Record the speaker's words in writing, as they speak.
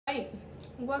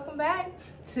welcome back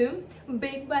to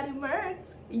Big Body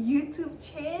Mercs YouTube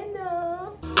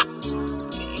channel.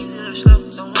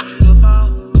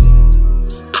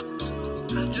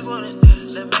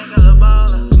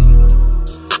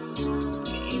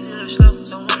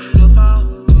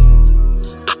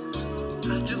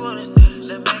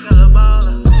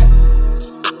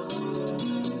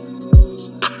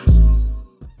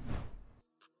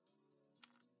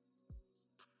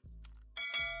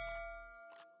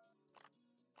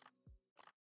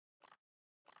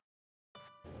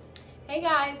 Hey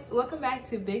guys, welcome back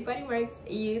to Big Body Mercs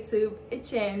YouTube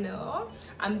channel.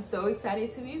 I'm so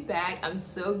excited to be back. I'm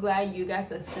so glad you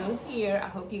guys are still here. I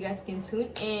hope you guys can tune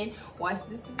in, watch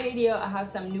this video. I have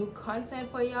some new content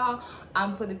for y'all.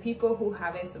 For the people who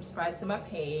haven't subscribed to my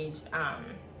page,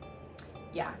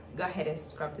 yeah, go ahead and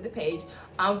subscribe to the page.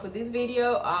 For this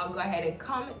video, go ahead and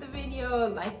comment the video,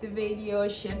 like the video,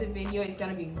 share the video. It's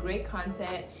gonna be great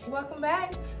content. Welcome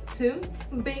back to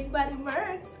Big Body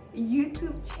Mercs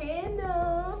YouTube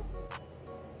channel.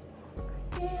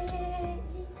 Yay.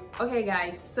 Okay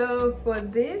guys, so for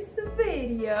this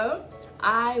video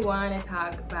I want to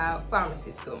talk about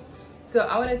pharmacy school. So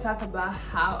I want to talk about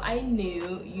how I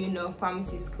knew,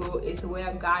 pharmacy school is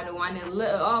where God wanted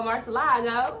little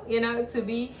Marcelago, to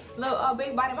be, little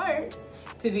Big Body Mercs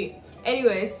to be.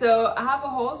 Anyway, so I have a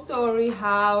whole story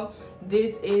how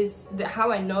this is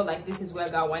how I know like this is where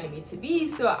God wanted me to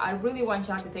be. So I really want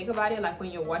y'all to think about it, like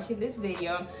when you're watching this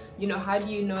video, how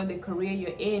do you know the career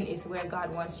you're in is where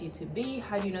God wants you to be?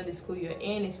 How do you know the school you're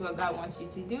in is where God wants you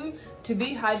to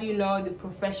be? How do you know the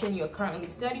profession you're currently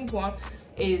studying for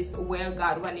is where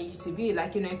God wanted you to be?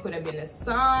 Like, it could have been a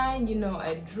sign,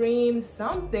 a dream,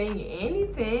 something,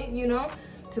 anything,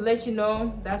 to let you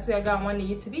know that's where God wanted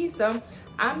you to be. So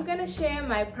I'm gonna share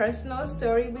my personal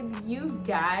story with you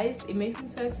guys. It makes me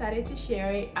so excited to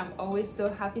share it. I'm always so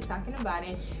happy talking about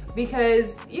it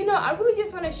because, I really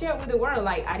just want to share it with the world.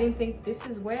 Like, I didn't think this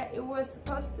is where it was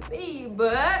supposed to be,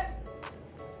 but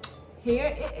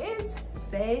here it is.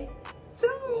 Stay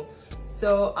tuned.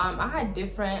 So I had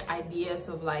different ideas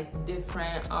of like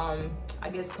different I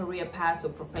guess career paths or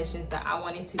professions that I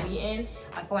wanted to be in.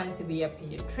 Like, I wanted to be a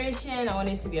pediatrician, I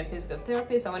wanted to be a physical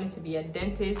therapist, I wanted to be a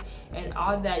dentist, and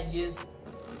all that just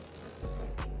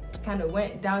kind of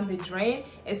went down the drain,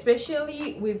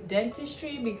 especially with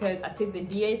dentistry because I took the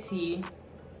DAT,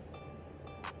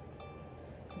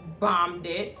 bombed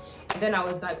it, and then I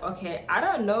was like, okay, I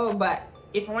don't know, but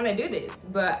if I want to do this.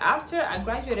 But after I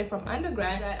graduated from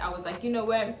undergrad, I was like, you know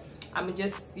what, I'm gonna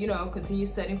just continue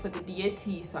studying for the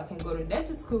DAT so I can go to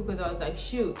dental school, because I was like,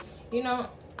 shoot,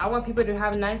 I want people to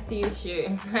have nice teeth. Shoot,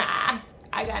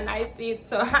 I got nice teeth,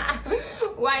 so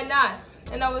why not?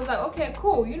 And I was like, okay,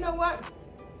 cool, you know what,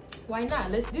 why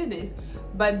not, let's do this.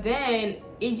 But then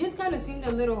it just kind of seemed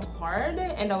a little hard,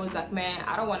 and I was like, man,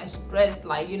 I don't want to stress,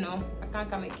 like, I can't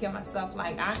come and kill myself.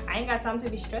 Like, I ain't got time to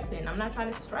be stressing. I'm not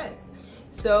trying to stress.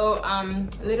 So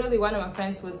literally one of my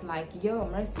friends was like, yo,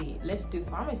 Mercy, let's do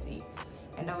pharmacy.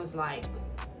 And I was like,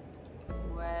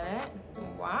 what?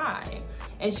 Why?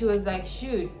 And she was like,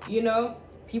 shoot,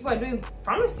 people are doing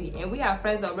pharmacy and we have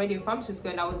friends already in pharmacy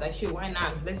school. And I was like, shoot, why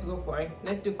not? Let's go for it.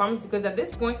 Let's do pharmacy, because at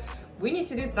this point we need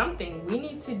to do something. We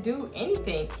need to do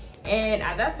anything. And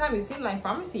at that time it seemed like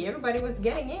pharmacy, everybody was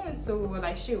getting in. So we were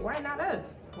like, shoot, why not us?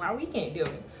 Why we can't do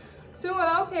it? So we're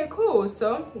like, okay, cool.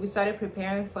 So we started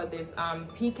preparing for the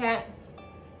PCAT.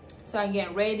 So I'm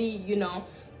getting ready,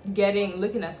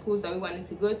 looking at schools that we wanted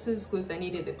to go to, schools that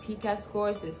needed the PCAT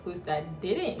scores and schools that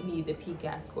didn't need the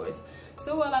PCAT scores.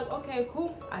 So we're like, okay,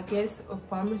 cool. I guess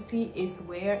pharmacy is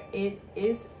where it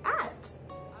is at.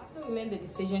 After we made the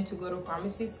decision to go to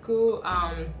pharmacy school,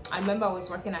 I remember I was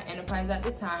working at Enterprise at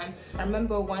the time. I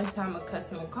remember one time a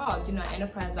customer called, at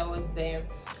Enterprise I was there,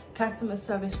 customer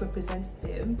service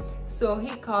representative. So he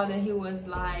called and he was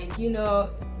like,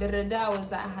 I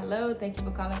was like, hello, thank you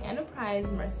for calling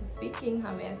Enterprise, Mercy speaking,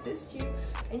 how may I assist you?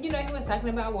 And he was talking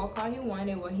about what car he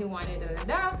wanted,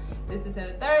 this is in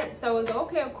the third. So I was like,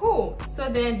 okay, cool. So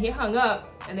then he hung up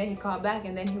and then he called back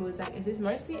and then he was like, is this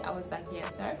Mercy? I was like,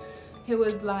 yes, sir. He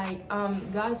was like,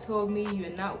 God told me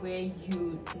you're not where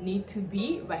you need to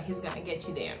be, but he's gonna get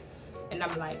you there. And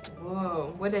I'm like,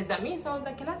 whoa, what does that mean? So I was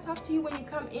like, can I talk to you when you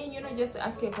come in, just to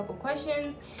ask you a couple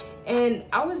questions? And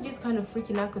I was just kind of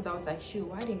freaking out because I was like, shoot,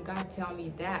 why didn't God tell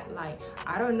me that? Like,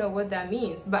 I don't know what that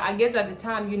means. But I guess at the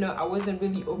time, I wasn't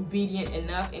really obedient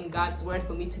enough in God's word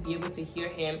for me to be able to hear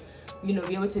him, be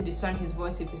able to discern his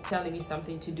voice if he's telling me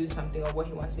something to do something, or what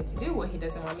he wants me to do, what he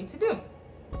doesn't want me to do.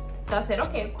 So I said,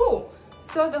 okay, cool.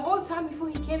 So the whole time before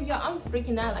he came, yo, I'm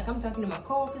freaking out. Like, I'm talking to my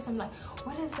coworkers. I'm like,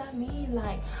 what does that mean?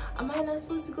 Like, am I not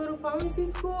supposed to go to pharmacy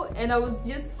school? And I was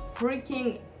just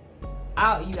freaking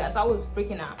out, you guys. I was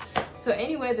freaking out. So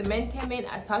anyway, the man came in,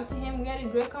 I talked to him, we had a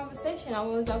great conversation. I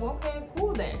was like, okay,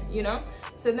 cool then, you know.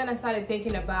 So then I started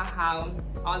thinking about how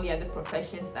all the other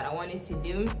professions that I wanted to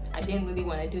do, I didn't really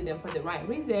want to do them for the right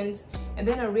reasons. And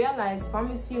then I realized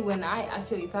pharmacy, when I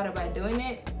actually thought about doing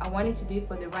it, I wanted to do it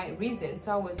for the right reasons.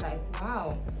 So I was like,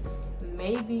 wow,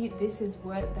 maybe this is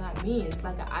what that means.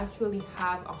 Like, I actually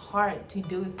have a heart to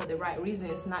do it for the right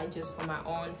reasons, not just for my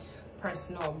own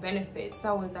personal benefit. So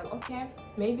I was like, okay,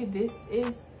 maybe this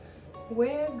is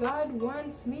where God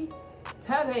wants me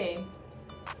to be.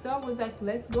 So I was like,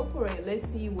 let's go for it,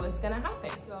 let's see what's gonna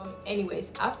happen. So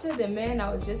anyways, after the man, I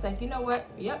was just like, you know what,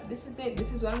 yep, this is it,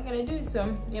 this is what I'm gonna do. So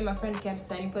me and my friend kept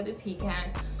studying for the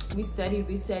PCAT. We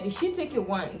studied. She took it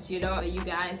once, you know, you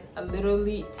guys. I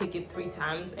literally took it 3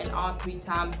 times, and all 3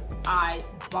 times I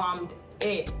bombed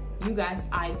it, you guys.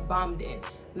 I bombed it.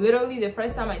 Literally the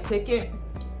first time I took it,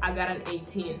 I got an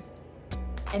 18.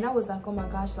 And I was like, oh my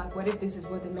gosh, like, what if this is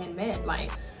what the man meant?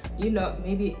 Like, you know,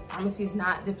 maybe pharmacy is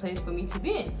not the place for me to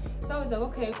be in. So I was like,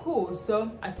 okay, cool. So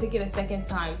I took it a second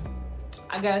time.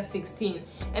 I got a 16.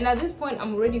 And at this point,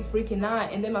 I'm already freaking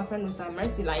out. And then my friend was like,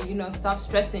 Mercy, like, you know, stop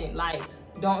stressing. Like,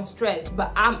 don't stress.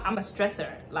 But I'm a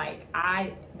stressor. Like,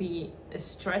 I be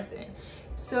stressing.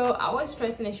 So I was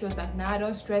stressing, and she was like, nah,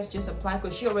 don't stress, just apply,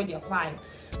 because she already applied.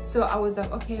 So I was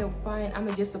like, okay, fine, I'm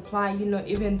gonna just apply, you know,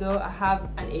 even though I have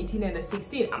an 18 and a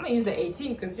 16, I'm gonna use the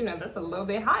 18 because, you know, that's a little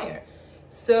bit higher.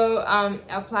 So I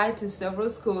applied to several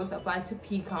schools, applied to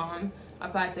PCOM,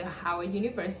 applied to Howard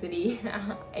University,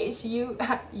 HU,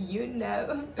 you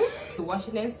know, to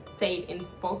Washington State in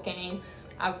Spokane.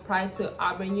 I applied to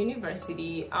Auburn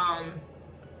University,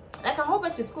 like a whole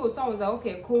bunch of schools. So I was like,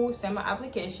 okay, cool, send my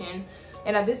application.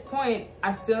 And at this point,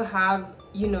 I still have,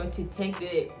 you know, to take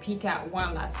the PCAT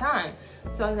one last time.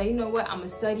 So I was like, you know what, I'm gonna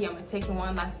study, I'm gonna take it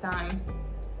one last time.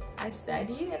 I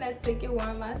studied and I took it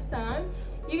one last time.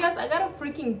 You guys, I got a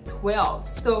freaking 12.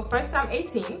 So first time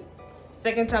 18,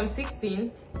 second time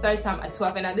 16, third time at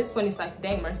 12. And at this point, it's like,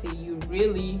 dang, Mercy, you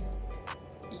really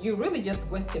just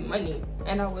wasted money.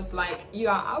 And I was like,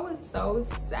 yeah, I was so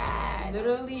sad.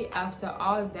 Literally after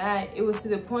all that, it was to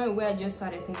the point where I just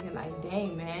started thinking like,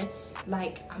 dang, man,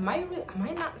 like, am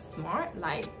I not smart?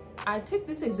 Like, I took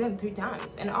this exam 3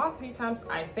 times, and all 3 times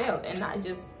I failed. And not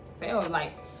just failed,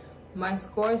 like, my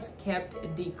scores kept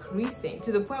decreasing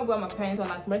to the point where my parents were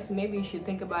like, Mercy, maybe you should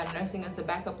think about nursing as a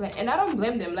backup plan. And I don't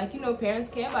blame them. Like, you know, parents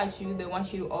care about you. They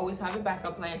want you to always have a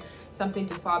backup plan, something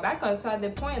to fall back on. So at the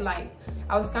point, like,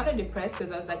 I was kind of depressed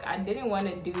because I was like, I didn't want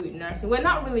to do nursing. Well,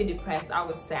 not really depressed. I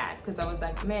was sad because I was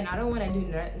like, man, I don't want to do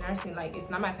nursing. Like, it's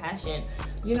not my passion.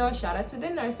 You know, shout out to the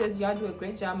nurses. Y'all do a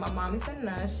great job. My mom is a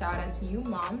nurse. Shout out to you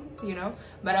moms, you know.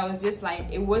 But I was just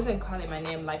like, it wasn't calling my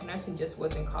name. Like, nursing just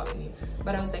wasn't calling me.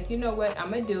 But I was like, you know what?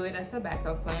 I'm going to do it as a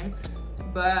backup plan.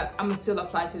 But I'm going to still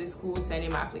apply to the school, send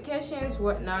in my applications,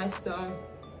 whatnot. So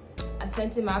I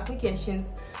sent in my applications,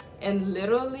 and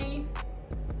literally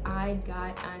I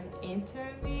got an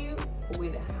interview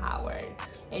with Howard.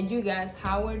 And you guys,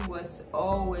 Howard was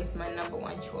always my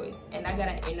 #1 choice. And I got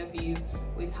an interview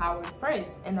with Howard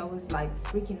first, and I was like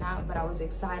freaking out, but I was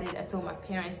excited. I told my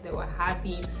parents, they were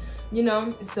happy, you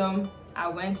know. So I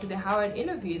went to the Howard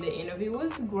interview. The interview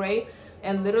was great.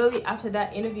 And literally after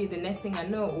that interview, the next thing I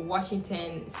know,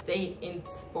 Washington State in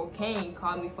Spokane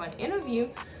called me for an interview.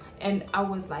 And I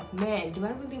was like, man, do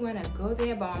I really want to go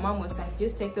there? But my mom was like,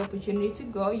 just take the opportunity to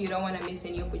go. You don't want to miss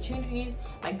any opportunities.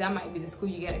 Like, that might be the school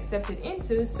you get accepted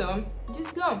into. So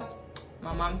just go.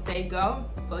 My mom said go.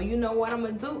 So you know what I'm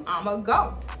going to do? I'm going to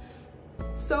go.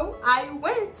 So I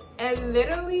went, and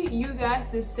literally, you guys,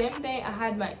 the same day I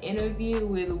had my interview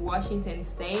with Washington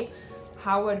State,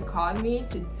 Howard called me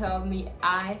to tell me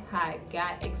I had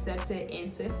got accepted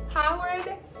into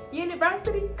Howard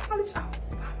University College of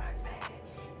Pharmacy.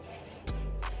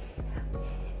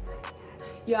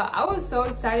 Yeah, I was so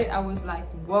excited. I was like,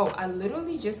 whoa, I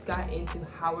literally just got into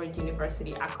Howard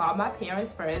University. I called my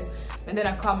parents first, and then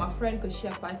I called my friend because she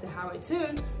applied to Howard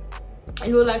too.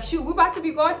 And we were like, shoot, we're about to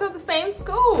be going to the same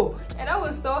school. And I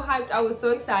was so hyped. I was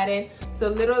so excited. So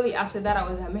literally after that, I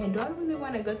was like, man, do I really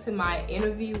want to go to my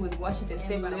interview with Washington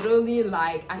State? But literally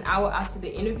like an hour after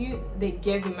the interview, they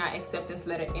gave me my acceptance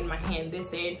letter in my hand. They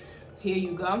said, here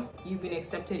you go. You've been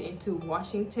accepted into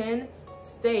Washington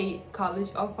State College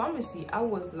of Pharmacy. I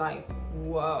was like,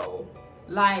 whoa.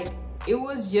 Like, it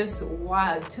was just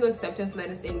wild. 2 acceptance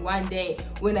letters in one day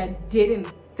when I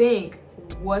didn't think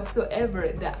whatsoever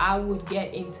that I would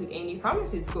get into any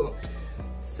pharmacy school.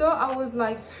 So I was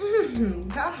like,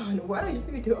 God, what are you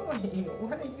doing?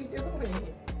 What are you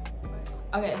doing?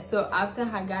 Okay, so after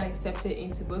I got accepted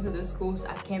into both of the schools,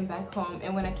 I came back home.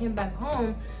 And when I came back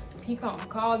home, PCOM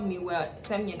called me, well,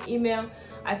 sent me an email,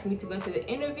 asked me to go to the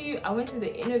interview. I went to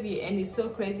the interview, and it's so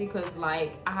crazy because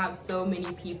like I have so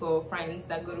many people, friends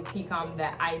that go to PCOM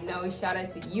that I know. Shout out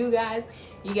to you guys.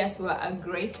 You guys were a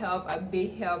great help, a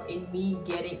big help in me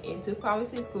getting into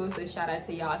pharmacy school. So shout out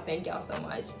to y'all. Thank y'all so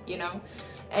much, you know.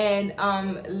 And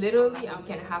literally a week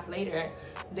and a half later,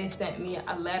 they sent me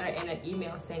a letter and an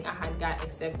email saying I had got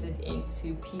accepted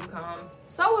into PCOM.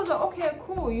 So I was like, okay,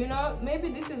 cool, you know, maybe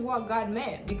this is what God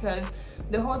meant, because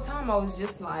the whole time I was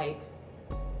just like,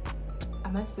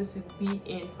 am I supposed to be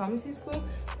in pharmacy school?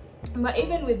 But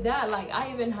even with that, like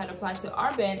I even had applied to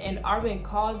Arben, and Arben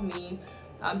called me,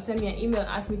 sent me an email,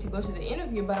 asked me to go to the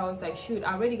interview. But I was like, shoot,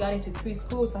 I already got into 3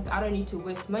 schools, like I don't need to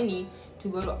waste money to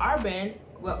go to Arben,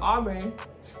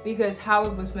 because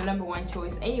Howard was my #1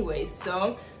 choice anyway.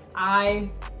 So I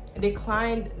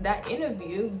declined that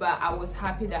interview, but I was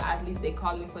happy that at least they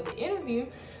called me for the interview.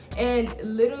 And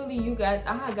literally, you guys,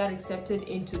 I had got accepted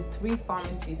into 3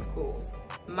 pharmacy schools.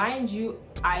 Mind you,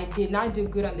 I did not do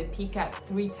good on the PCAT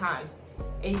 3 times,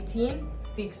 18,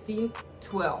 16,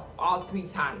 12, all 3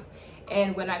 times.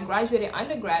 And when I graduated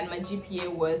undergrad, my GPA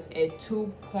was a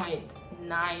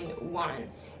 2.91.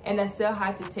 And I still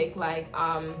had to take like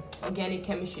organic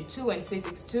chemistry 2 and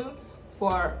physics 2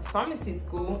 for pharmacy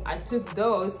school. I took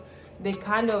those. They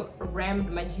kind of rammed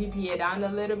my GPA down a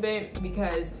little bit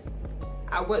because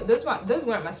those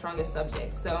weren't my strongest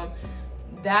subjects. So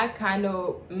that kind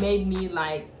of made me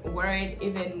like worried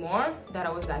even more, that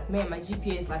I was like, man, my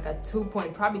GPA is like a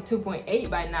probably 2.8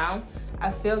 by now.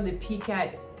 I failed the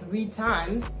PCAT 3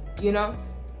 times, you know.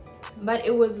 But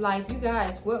it was like, you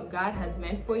guys, what God has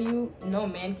meant for you, no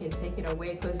man can take it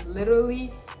away. Because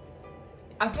literally,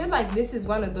 I feel like this is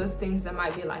one of those things that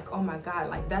might be like, oh my God,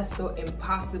 like that's so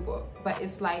impossible. But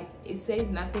it's like, it says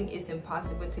nothing is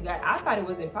impossible to God. I thought it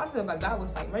was impossible, but God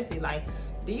was like, Mercy, like,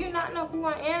 do you not know who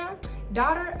I am?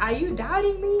 Daughter, are you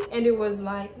doubting me? And it was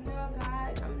like, no,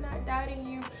 God, I'm not doubting you.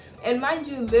 And mind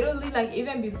you, literally, like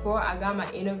even before I got my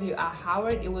interview at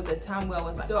Howard, it was a time where I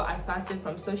was like, so I fasted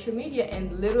from social media,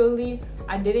 and literally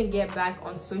I didn't get back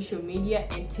on social media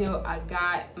until I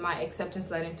got my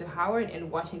acceptance letter to Howard and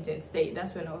Washington State.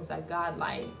 That's when I was like, God,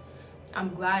 like,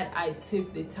 I'm glad I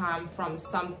took the time from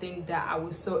something that I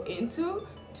was so into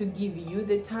to give you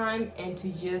the time and to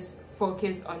just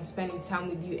focus on spending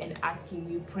time with you and asking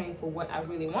you, praying for what I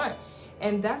really want.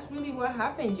 And that's really what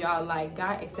happened, y'all. Like,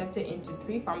 got accepted into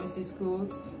 3 pharmacy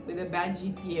schools with a bad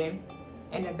GPA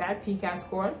and a bad PCAT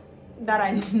score that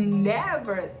I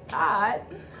never thought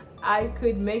I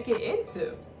could make it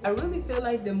into. I really feel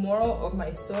like the moral of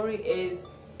my story is,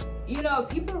 you know,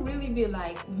 people really be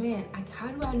like, man, how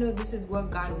do I know this is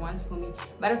what God wants for me?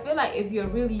 But I feel like if you're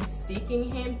really seeking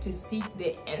Him to seek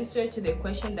the answer to the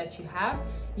question that you have,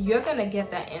 you're gonna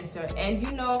get that answer. And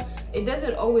you know, it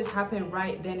doesn't always happen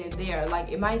right then and there.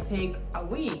 Like, it might take a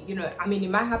week, you know, I mean, it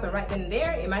might happen right then and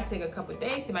there. It might take a couple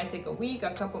days, it might take a week,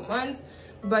 a couple months,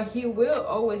 but He will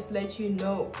always let you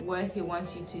know what He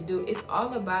wants you to do. It's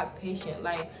all about patience.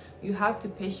 Like, you have to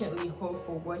patiently hope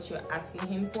for what you're asking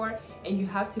Him for, and you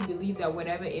have to believe that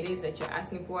whatever it is that you're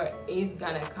asking for is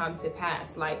gonna come to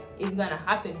pass. Like, it's gonna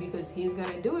happen because He's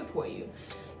gonna do it for you.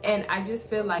 And I just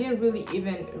feel like I didn't really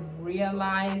even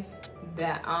realize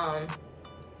that, I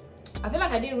feel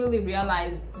like I didn't really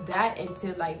realize that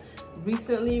until like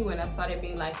recently, when I started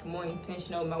being like more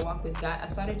intentional in my walk with God. I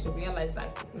started to realize,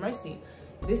 like, Mercy,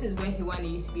 this is where He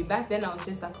wanted you to be. Back then I was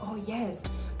just like, oh yes.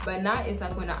 But now it's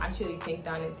like, when I actually think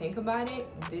down and think about it,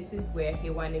 this is where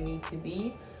He wanted me to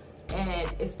be. And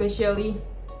especially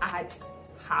at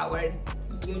Howard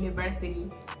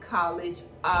University College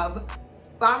of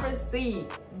Pharmacy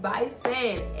by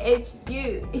San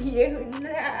HU, you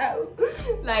know.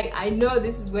 Like, I know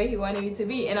this is where He wanted me to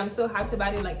be, and I'm so hyped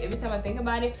about it. Like, every time I think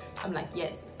about it, I'm like,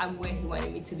 yes, I'm where He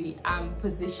wanted me to be. I'm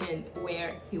positioned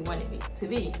where He wanted me to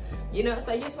be, you know.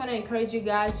 So I just want to encourage you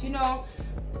guys, you know,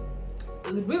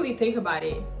 really think about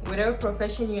it. Whatever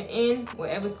profession you're in,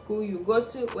 whatever school you go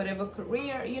to, whatever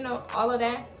career, you know, all of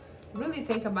that, really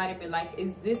think about it. Be like,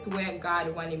 is this where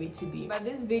God wanted me to be? But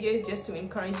this video is just to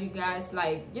encourage you guys,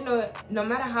 like, you know, no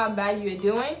matter how bad you're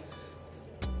doing,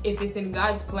 if it's in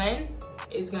God's plan,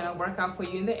 it's gonna work out for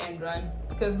you in the end run.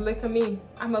 Because look at me,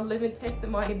 I'm a living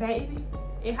testimony, baby.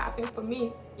 It happened for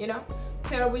me, you know.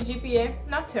 Terrible GPA,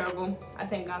 not terrible. I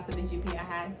thank God for the GPA I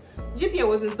had. GPA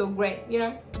wasn't so great, you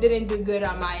know. Didn't do good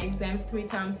on my exams 3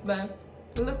 times, but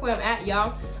look where I'm at,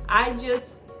 y'all. I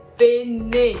just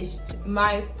finished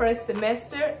my first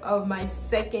semester of my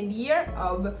second year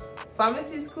of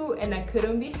pharmacy school, and I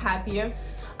couldn't be happier.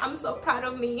 I'm so proud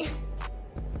of me.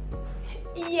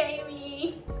 Yay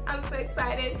me. I'm so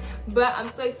excited, but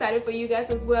I'm so excited for you guys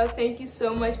as well. Thank you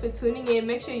so much for tuning in.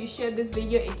 Make sure you share this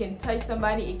video. It can touch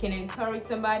somebody, it can encourage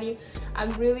somebody.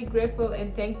 I'm really grateful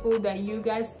and thankful that you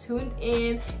guys tuned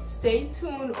in. Stay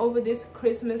tuned over this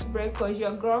Christmas break, because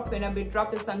your girlfriend, I'll be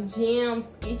dropping some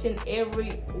gems each and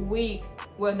every week.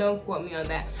 Well, don't quote me on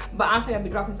that, but I'm gonna be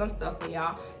dropping some stuff for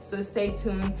y'all, so stay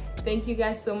tuned. Thank you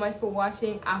guys so much for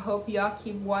watching. I hope y'all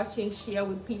keep watching, share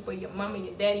with people, your mama,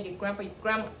 your daddy, your grandpa, your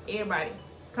grandma, everybody.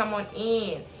 Come on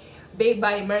in. Big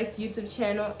Body Mercs YouTube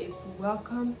channel is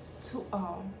welcome to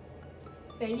all.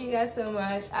 Thank you guys so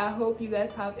much. I hope you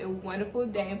guys have a wonderful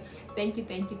day. Thank you,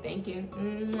 thank you, thank you.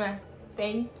 Mwah.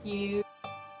 Thank you.